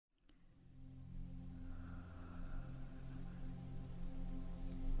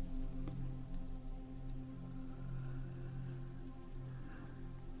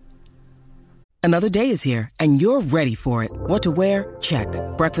Another day is here, and you're ready for it. What to wear? Check.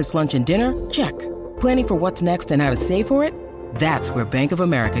 Breakfast, lunch, and dinner? Check. Planning for what's next and how to save for it? That's where Bank of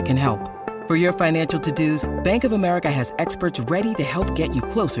America can help. For your financial to-dos, Bank of America has experts ready to help get you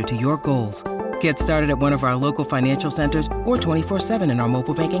closer to your goals. Get started at one of our local financial centers or 24/7 in our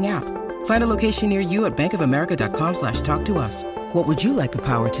mobile banking app. Find a location near you at bankofamerica.com/talktous. What would you like the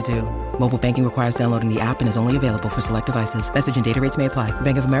power to do? Mobile banking requires downloading the app and is only available for select devices. Message and data rates may apply.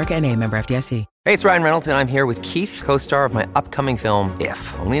 Bank of America N.A., member FDIC. Hey, it's Ryan Reynolds, and I'm here with Keith, co-star of my upcoming film,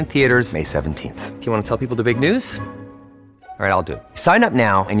 If, only in theaters May 17th. Do you want to tell people the big news? All right, I'll do it. Sign up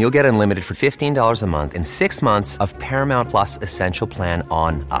now and you'll get unlimited for $15 a month and 6 months of Paramount Plus Essential Plan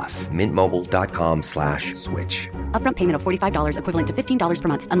on us. MintMobile.com/switch. Upfront payment of $45 equivalent to $15 per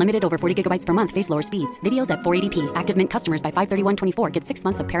month. Unlimited over 40 gigabytes per month. Face lower speeds. Videos at 480p. Active Mint customers by 531.24 get 6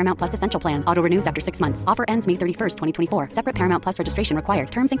 months of Paramount Plus Essential Plan. Auto renews after 6 months. Offer ends May 31st, 2024. Separate Paramount Plus registration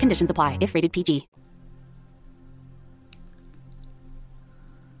required. Terms and conditions apply if rated PG.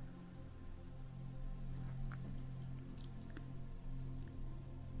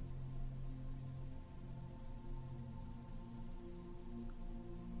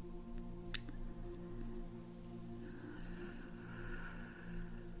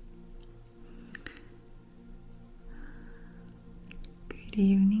 Good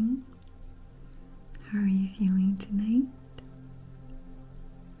evening. How are you feeling tonight?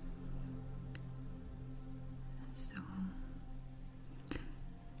 So,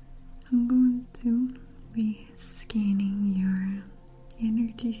 I'm going to be scanning your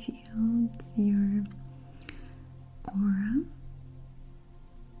energy field, your aura.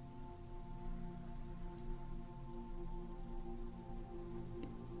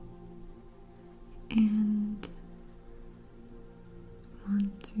 And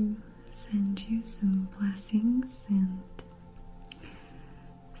want to send you some blessings and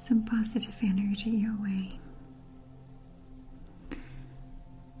some positive energy your way.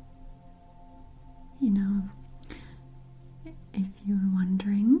 You know, if you were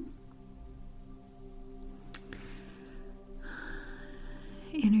wondering,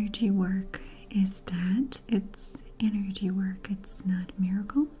 energy work is that. It's energy work, it's not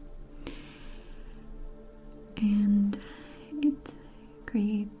miracle. And it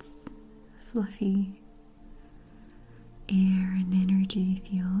creates fluffy air and energy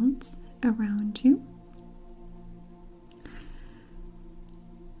fields around you.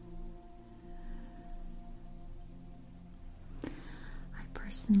 I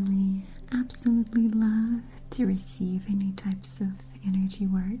personally absolutely love to receive any types of energy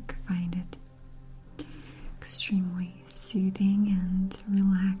work. I find it extremely soothing and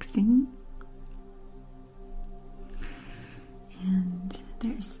relaxing. And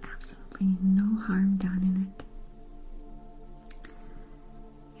there's absolutely no harm done in it.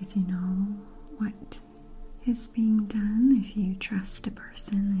 If you know what is being done, if you trust a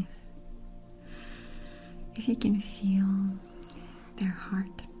person, if you can feel their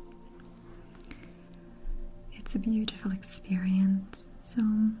heart, it's a beautiful experience. So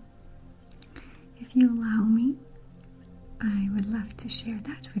if you allow me, I would love to share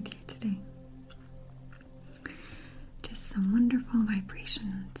that with you today. Some wonderful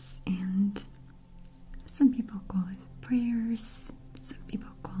vibrations, and some people call it prayers, some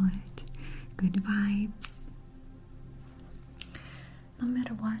people call it good vibes. No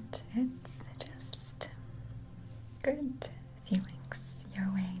matter what, it's just good feelings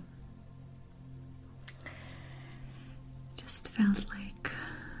your way. Just felt like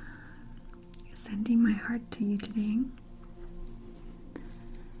sending my heart to you today.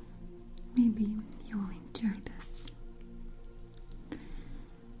 Maybe you will enjoy this.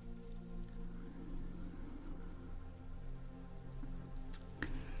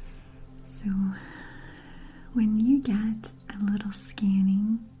 So, when you get a little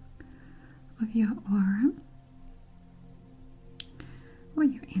scanning of your aura or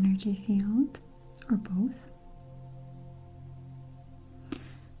your energy field, or both,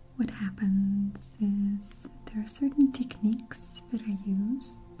 what happens is there are certain techniques that are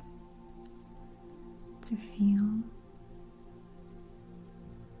used to feel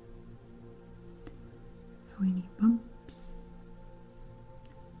for any bumps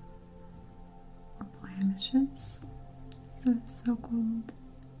or blemishes, so-called,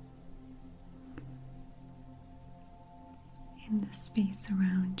 in the space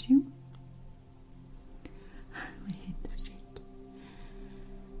around you. My hand is shaking.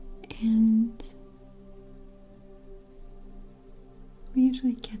 And we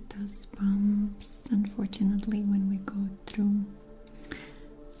usually get those bumps, unfortunately, when we go through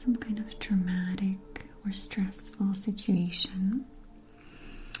some kind of traumatic or stressful situation.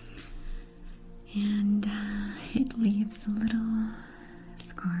 And it leaves a little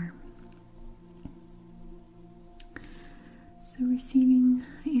scar. So receiving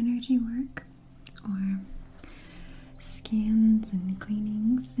energy work or scans and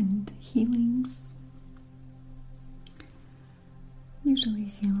cleanings and healings usually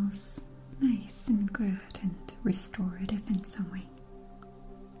feels nice and good and restorative in some way.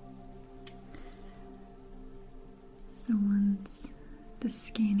 So once the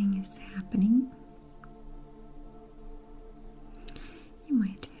scanning is happening, you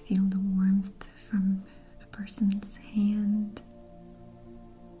might feel the warmth from a person's hand.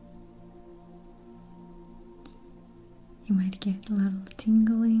 You might get a little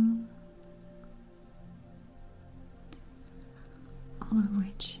tingling, all of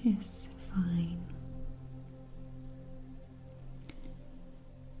which is fine.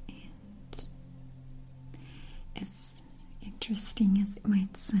 And as interesting as it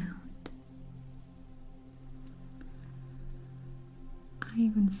might sound, I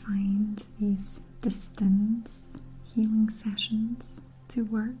even find these distance healing sessions to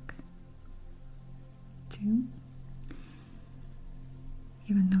work too.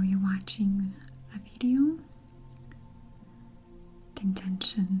 Even though you're watching a video, the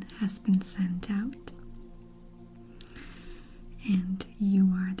intention has been sent out and you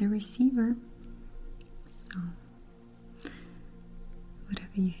are the receiver. So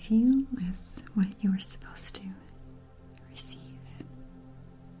whatever you feel is what you are supposed to receive.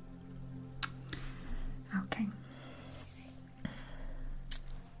 Okay.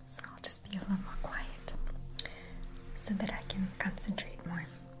 So I'll just be a little more quiet so that I can concentrate more.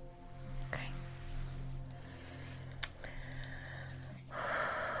 Okay.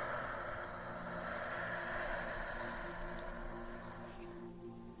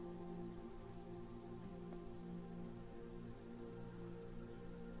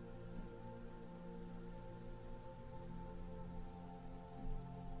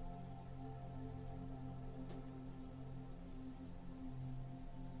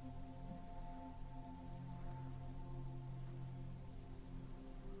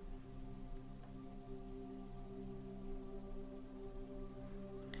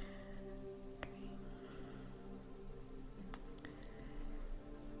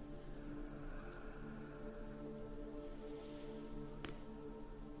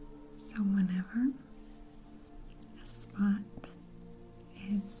 So whenever a spot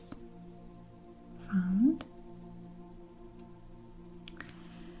is found,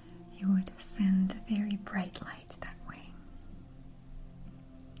 you would send a very bright light that way.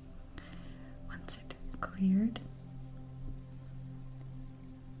 Once it cleared,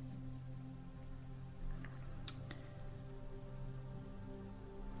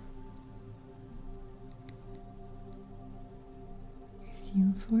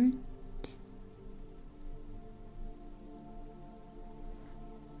 you feel for it.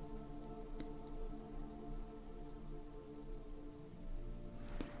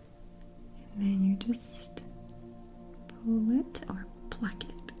 And then you just pull it or pluck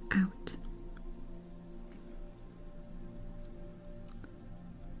it out.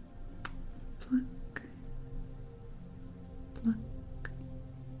 Pluck, pluck,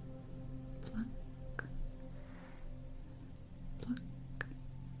 pluck, pluck,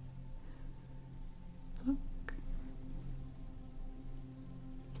 pluck,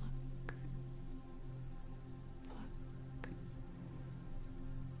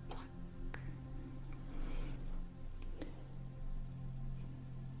 pluck,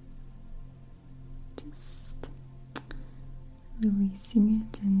 just releasing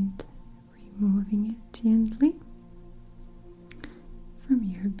it and removing it gently from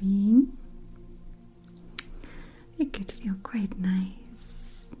your being. It could feel quite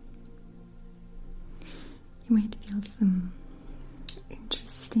nice. You might feel some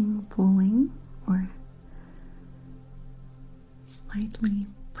interesting pulling or slightly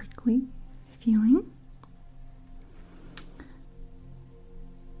prickly feeling.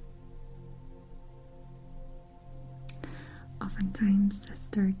 Oftentimes I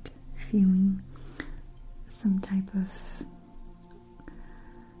start feeling some type of,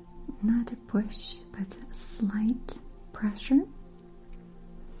 not a push, but a slight pressure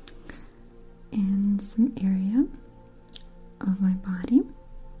in some area of my body.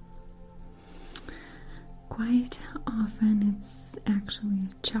 Quite often it's actually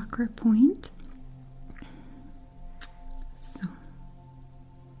a chakra point. So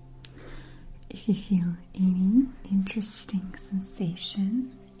if you feel any interesting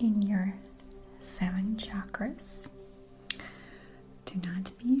sensation in your 7 chakras, do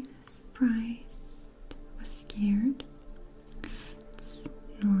not be surprised or scared. It's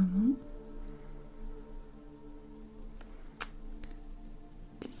normal.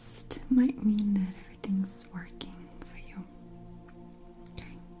 just might mean that everything's working for you.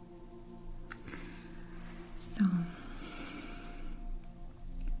 Okay. So,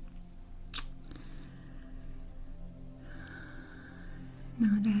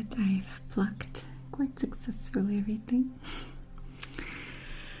 now that I've plucked quite successfully everything,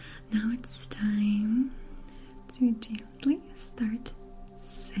 now it's time to gently start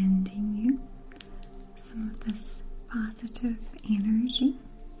sending you some of this positive energy,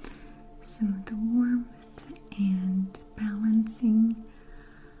 some of the warmth and balancing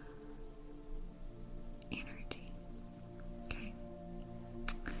energy. Okay.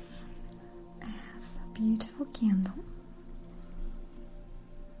 I have a beautiful candle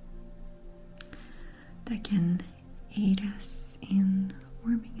that can aid us in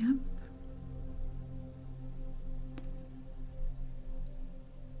warming up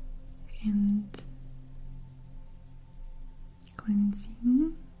and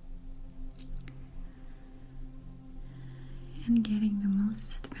cleansing and getting the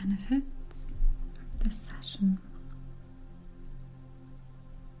most benefits of this session.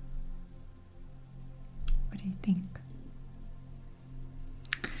 What do you think?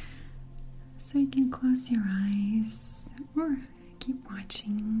 So you can close your eyes or keep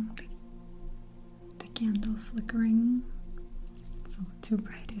watching the candle flickering. It's a little too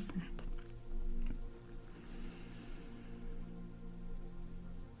bright, isn't it?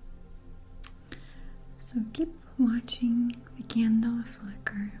 So keep watching the candle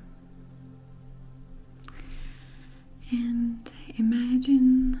flicker and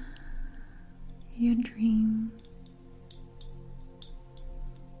imagine your dream,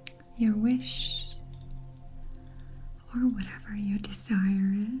 your wish, or whatever your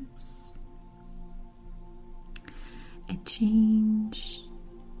desire is. A change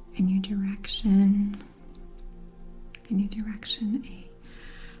in your direction, a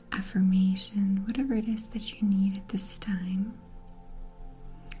affirmation, whatever it is that you need at this time.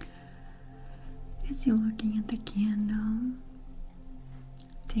 As you're looking at the candle,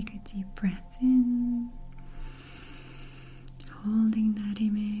 take a deep breath in, holding that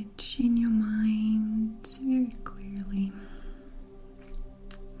image in your mind very clearly,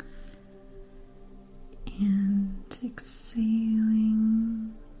 and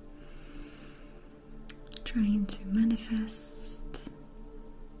exhaling, trying to manifest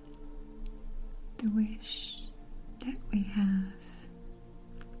the wish that we have,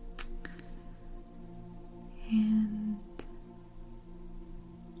 and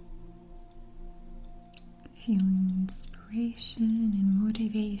feeling inspiration and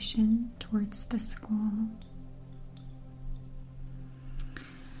motivation towards this goal.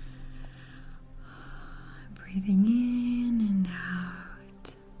 Breathing in and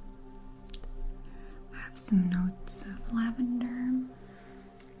out. I have some notes of lavender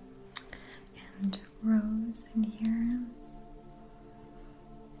and rose in here.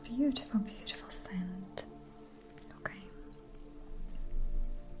 Beautiful, beautiful scent. Okay.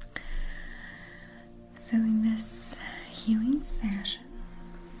 So in this healing session,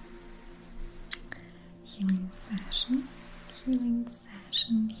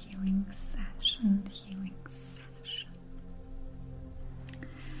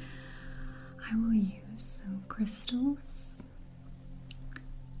 I will use some crystals.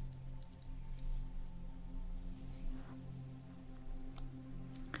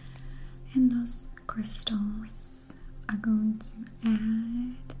 And those crystals are going to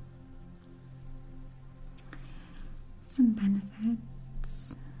add some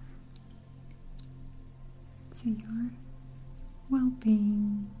benefits to your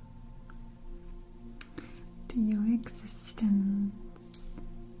well-being, to your existence.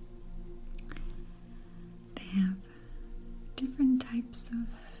 They have different types of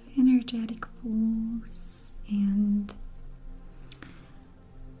energetic pools and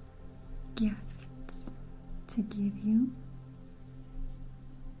gifts to give you.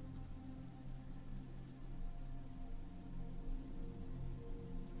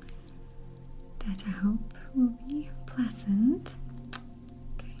 That I hope will be pleasant.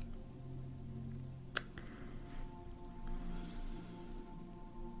 Okay.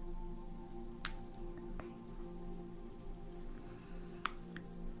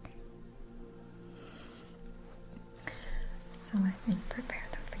 So let me prepare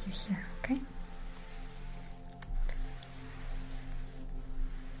them for you here, okay?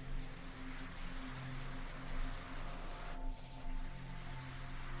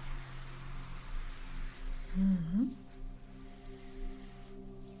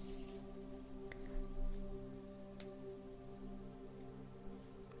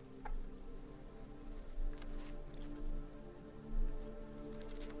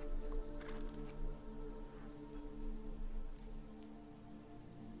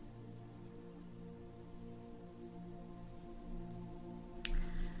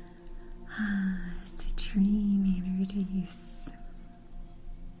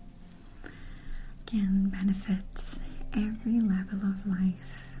 can benefit every level of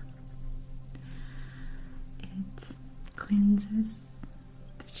life. It cleanses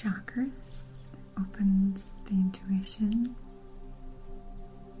the chakras, opens the intuition.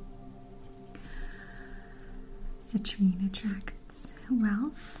 Citrine attracts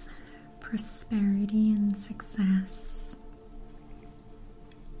wealth, prosperity, and success.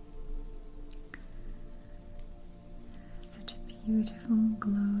 Such a beautiful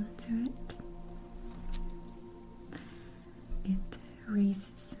glow to it. It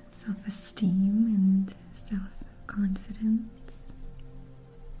raises self-esteem and self-confidence,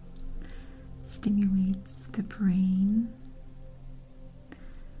 stimulates the brain,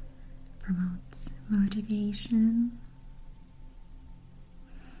 promotes motivation,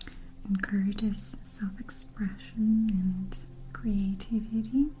 encourages self-expression and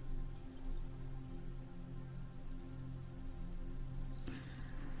creativity.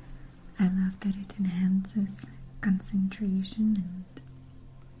 I love that it enhances concentration and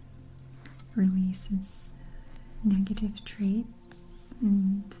releases negative traits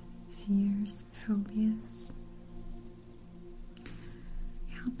and fears, phobias.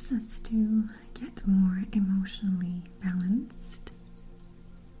 It helps us to get more emotionally balanced.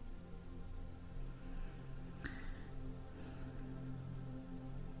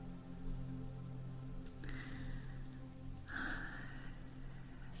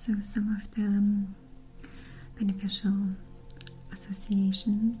 So some of the beneficial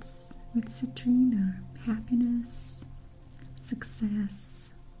associations with citrine are happiness, success,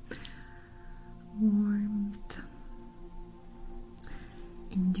 warmth,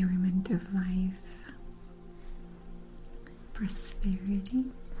 enjoyment of life, prosperity,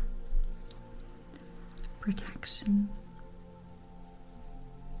 protection,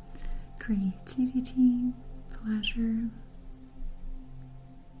 creativity, pleasure,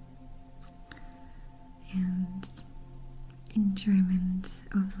 and enjoyment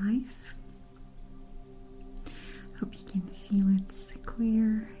of life. Hope you can feel its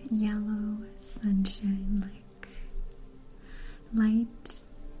clear yellow sunshine like light.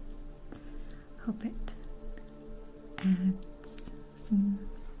 Hope it adds some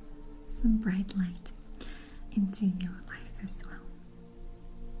bright light into your life as well.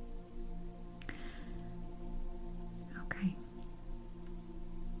 Okay.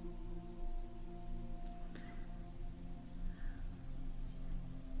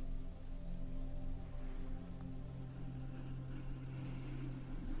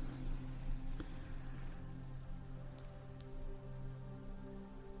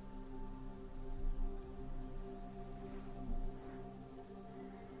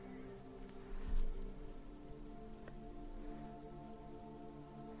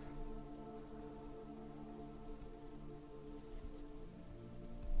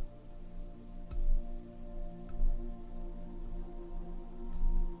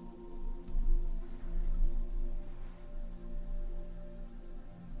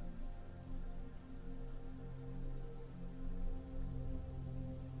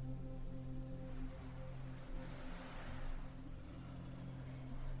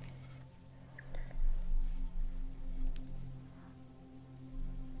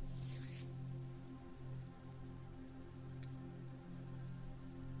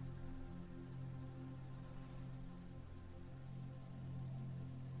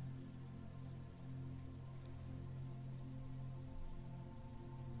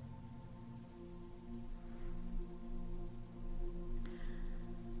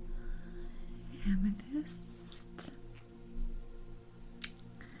 Amethyst.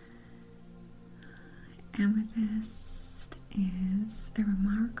 Amethyst is a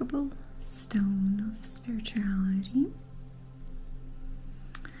remarkable stone of spirituality.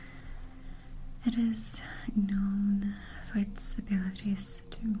 It is known for its abilities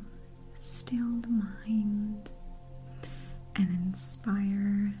to still the mind and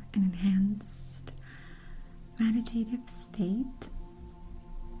inspire an enhanced meditative state.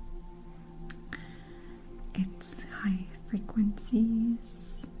 Its high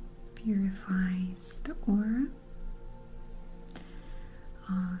frequencies purifies the aura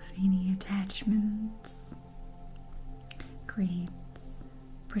of any attachments, creates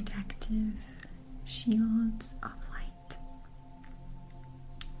protective shields of light.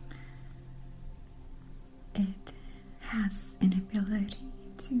 It has an ability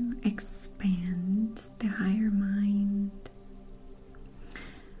to expand the higher mind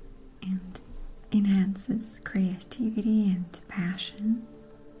and enhances creativity and passion.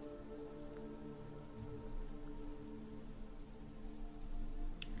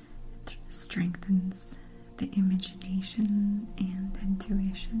 It strengthens the imagination and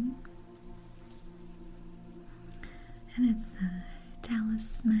intuition. And it's a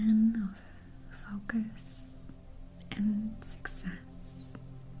talisman of focus and success.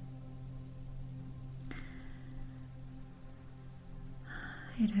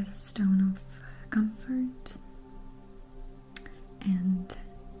 It is a stone of comfort and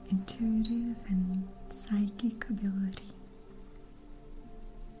intuitive and psychic ability.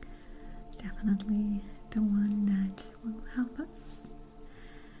 Definitely the one that will help us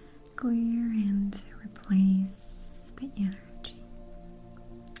clear and replace the energy.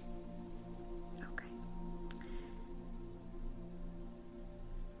 Okay.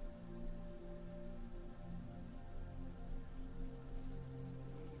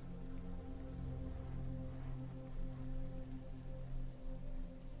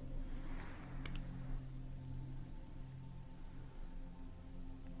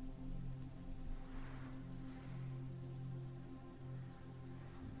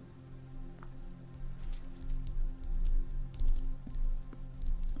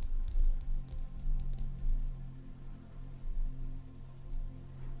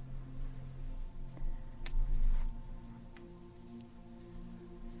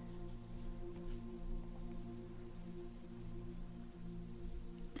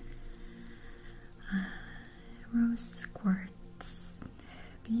 Rose quartz,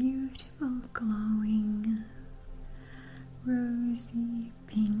 beautiful glowing rosy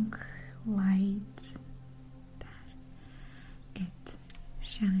pink light that it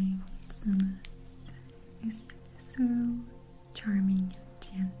shines on us is so charming and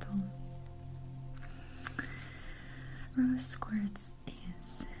gentle. Rose quartz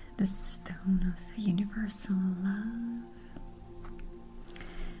is the stone of universal love.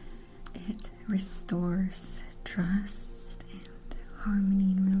 It restores trust and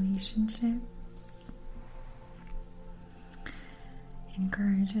harmony in relationships,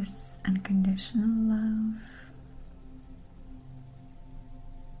 encourages unconditional love,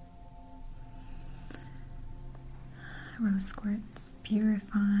 rose quartz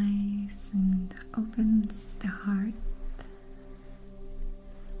purifies and opens the heart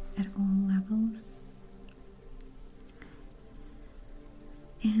at all levels,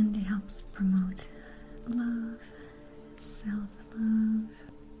 and it helps promote love, self-love,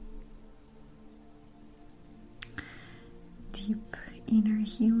 deep inner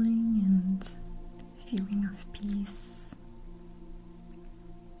healing and feeling of peace.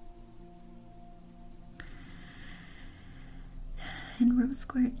 And rose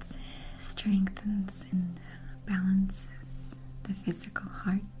quartz strengthens and balances the physical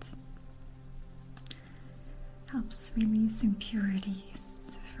heart, helps release impurities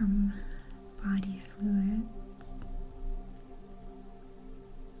from body fluids,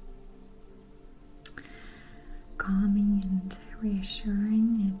 calming and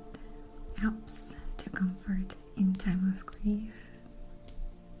reassuring. It helps to comfort in time of grief,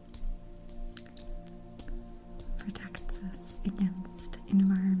 protects us against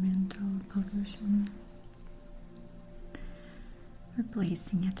environmental pollution,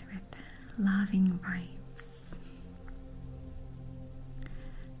 replacing it with loving vibes.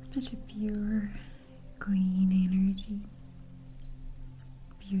 Such a pure, clean energy.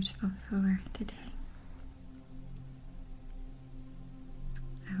 Beautiful for today.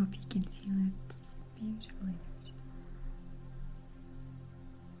 I hope you can feel its beautiful energy.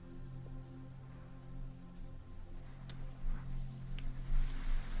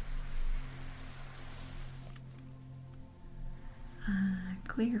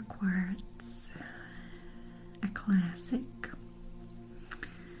 Clear quartz, a classic.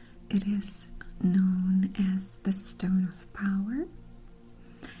 It is known as the stone of power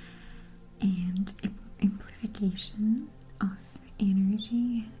and amplification of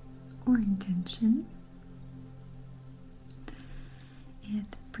energy or intention.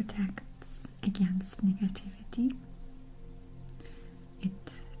 It protects against negativity. It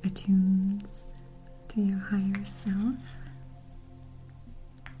attunes to your higher self.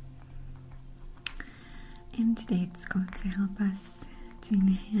 And today it's going to help us to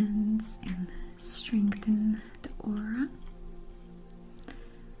enhance and strengthen the aura.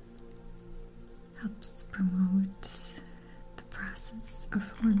 Helps promote the process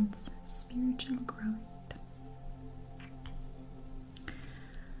of one's spiritual growth.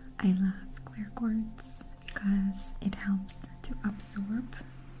 I love clear quartz because it helps to absorb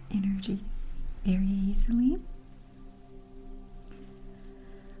energies very easily.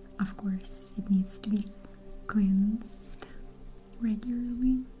 Of course, it needs to be cleansed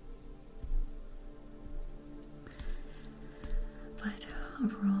regularly, but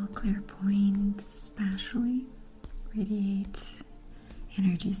overall clear points especially radiate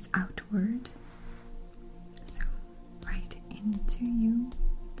energies outward, so right into you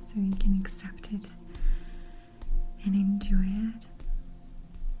so you can accept it and enjoy it.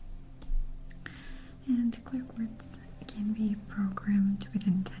 And clear quartz can be programmed with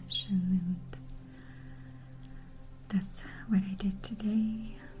intention, and that's what I did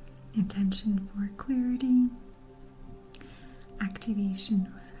today. Intention for clarity, activation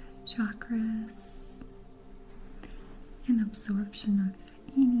of chakras, and absorption of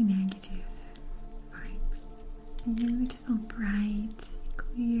any negative vibes. Beautiful, bright,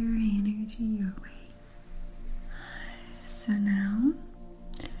 clear energy your way. So now,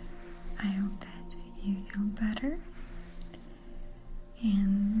 I hope that you feel better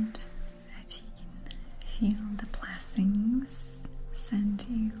and that you can feel the blessings sent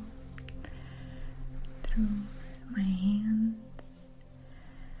to you through my hands,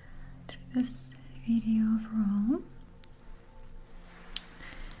 through this video overall,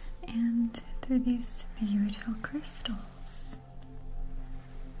 and through these beautiful crystals.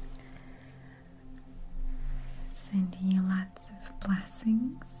 Sending you lots of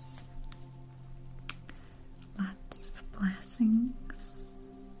blessings, lots of blessings,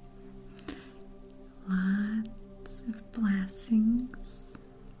 lots of blessings,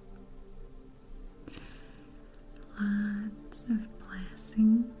 lots of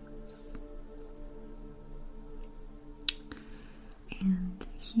blessings, and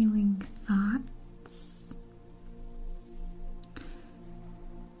healing thoughts,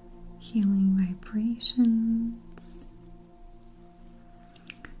 healing vibrations,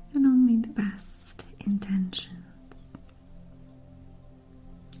 and only the best intentions.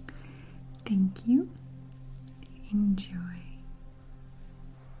 Thank you. Enjoy.